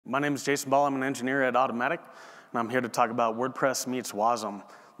My name is Jason Bahl. I'm an engineer at Automatic, and I'm here to talk about WordPress meets WASM,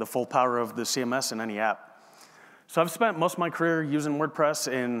 the full power of the CMS in any app. So I've spent most of my career using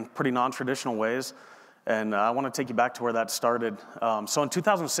WordPress in pretty non-traditional ways, and I want to take you back to where that started. So in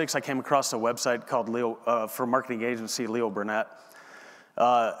 2006, I came across a website called for marketing agency Leo Burnett.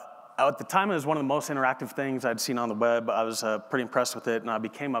 At the time, it was one of the most interactive things I'd seen on the web. I was pretty impressed with it, and I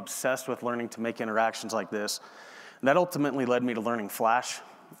became obsessed with learning to make interactions like this. And that ultimately led me to learning Flash.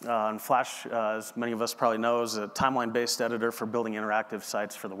 And Flash, as many of us probably know, is a timeline-based editor for building interactive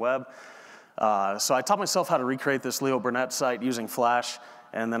sites for the web. So I taught myself how to recreate this Leo Burnett site using Flash,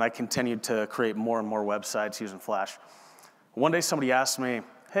 and then I continued to create more and more websites using Flash. One day somebody asked me,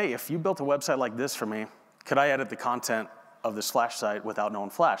 hey, if you built a website like this for me, could I edit the content of this Flash site without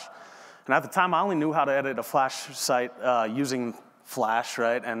knowing Flash? And at the time, I only knew how to edit a Flash site using Flash,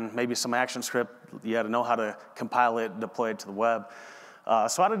 right? And maybe some action script. You had to know how to compile it, deploy it to the web.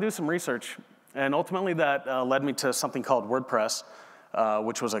 So I had to do some research. And ultimately, that led me to something called WordPress,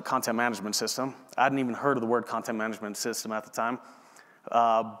 which was a content management system. I hadn't even heard of the word content management system at the time.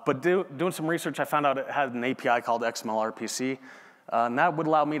 But doing some research, I found out it had an API called XML RPC. And that would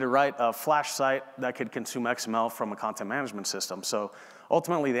allow me to write a Flash site that could consume XML from a content management system. So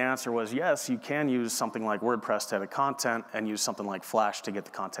ultimately, the answer was yes, you can use something like WordPress to edit content and use something like Flash to get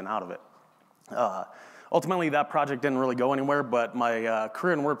the content out of it. Ultimately, that project didn't really go anywhere, but my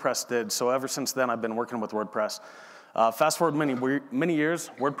career in WordPress did. So ever since then, I've been working with WordPress. Fast forward many years,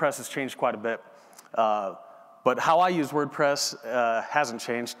 WordPress has changed quite a bit. But how I use WordPress hasn't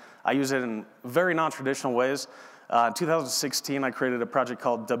changed. I use it in very non-traditional ways. In 2016, I created a project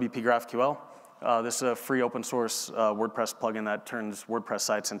called WP GraphQL. This is a free open source WordPress plugin that turns WordPress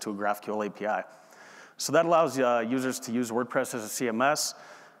sites into a GraphQL API. So that allows users to use WordPress as a CMS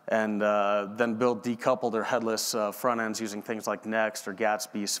and then build decoupled or headless front ends using things like Next or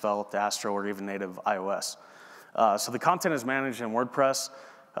Gatsby, Svelte, Astro, or even native iOS. So the content is managed in WordPress,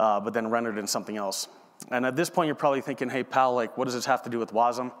 but then rendered in something else. And at this point, you're probably thinking, hey, pal, like, what does this have to do with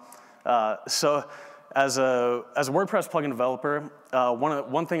WASM? So as a WordPress plugin developer,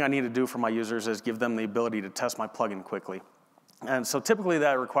 one thing I need to do for my users is give them the ability to test my plugin quickly. And so typically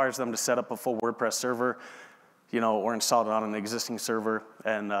that requires them to set up a full WordPress server, or install it on an existing server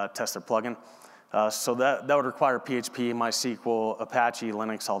and test their plugin. So that would require PHP, MySQL, Apache,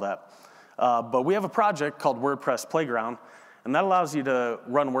 Linux, all that. But we have a project called WordPress Playground, and that allows you to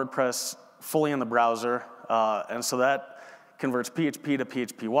run WordPress fully in the browser. And so that converts PHP to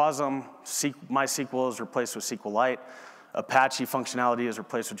PHP WASM. MySQL is replaced with SQLite. Apache functionality is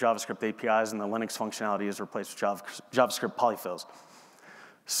replaced with JavaScript APIs, and the Linux functionality is replaced with JavaScript polyfills.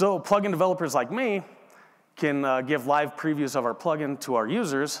 So plugin developers like me can give live previews of our plugin to our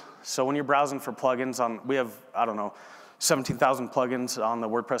users. So when you're browsing for plugins, we have, 17,000 plugins on the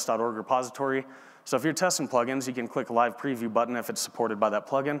WordPress.org repository. So if you're testing plugins, you can click a live preview button if it's supported by that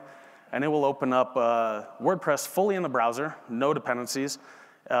plugin, and it will open up WordPress fully in the browser, no dependencies,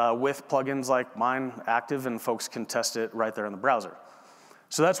 with plugins like mine active, and folks can test it right there in the browser.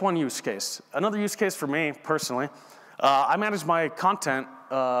 So that's one use case. Another use case for me, personally, I manage my content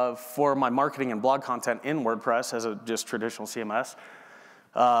for my marketing and blog content in WordPress as a just traditional CMS.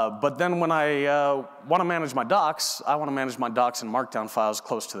 But then when I want to manage my docs, I want to manage my docs in Markdown files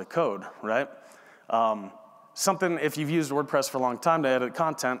close to the code, right? If you've used WordPress for a long time to edit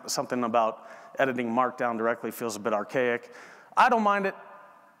content, something about editing Markdown directly feels a bit archaic. I don't mind it.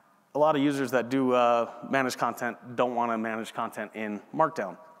 A lot of users that do manage content don't want to manage content in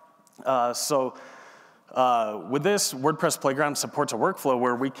Markdown. With this, WordPress Playground supports a workflow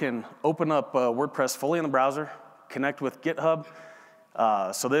where we can open up WordPress fully in the browser, connect with GitHub.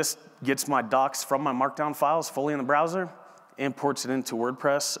 So this gets my docs from my Markdown files fully in the browser, imports it into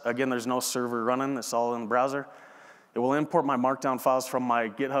WordPress. Again, there's no server running. It's all in the browser. It will import my Markdown files from my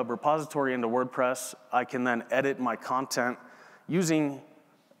GitHub repository into WordPress. I can then edit my content using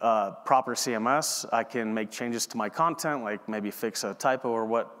proper CMS. I can make changes to my content, like maybe fix a typo or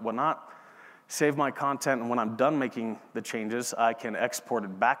whatnot, save my content, and when I'm done making the changes, I can export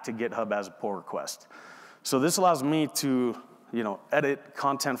it back to GitHub as a pull request. So this allows me to edit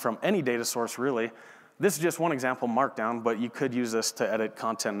content from any data source, really. This is just one example, Markdown, but you could use this to edit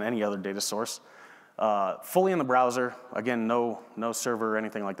content in any other data source. Fully in the browser, again, no server or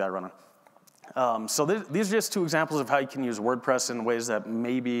anything like that running. So these are just two examples of how you can use WordPress in ways that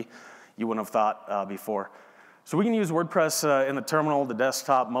maybe you wouldn't have thought before. So we can use WordPress in the terminal, the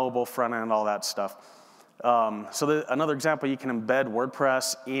desktop, mobile, front end, all that stuff. Another example, you can embed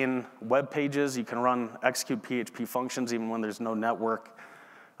WordPress in web pages. You can execute PHP functions even when there's no network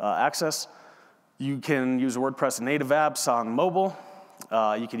access. You can use WordPress native apps on mobile.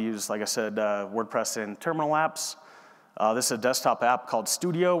 You could use, like I said, WordPress in terminal apps. This is a desktop app called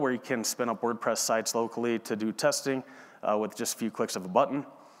Studio where you can spin up WordPress sites locally to do testing with just a few clicks of a button.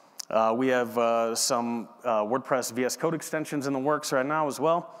 We have some WordPress VS Code extensions in the works right now as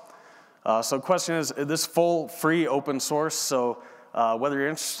well. So the question is this full, free, open source? So whether you're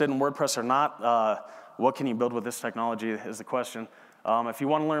interested in WordPress or not, what can you build with this technology is the question. If you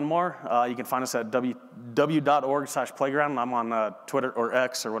want to learn more, you can find us at w.org/playground. I'm on Twitter or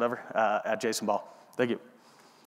X or whatever at Bahl. Thank you.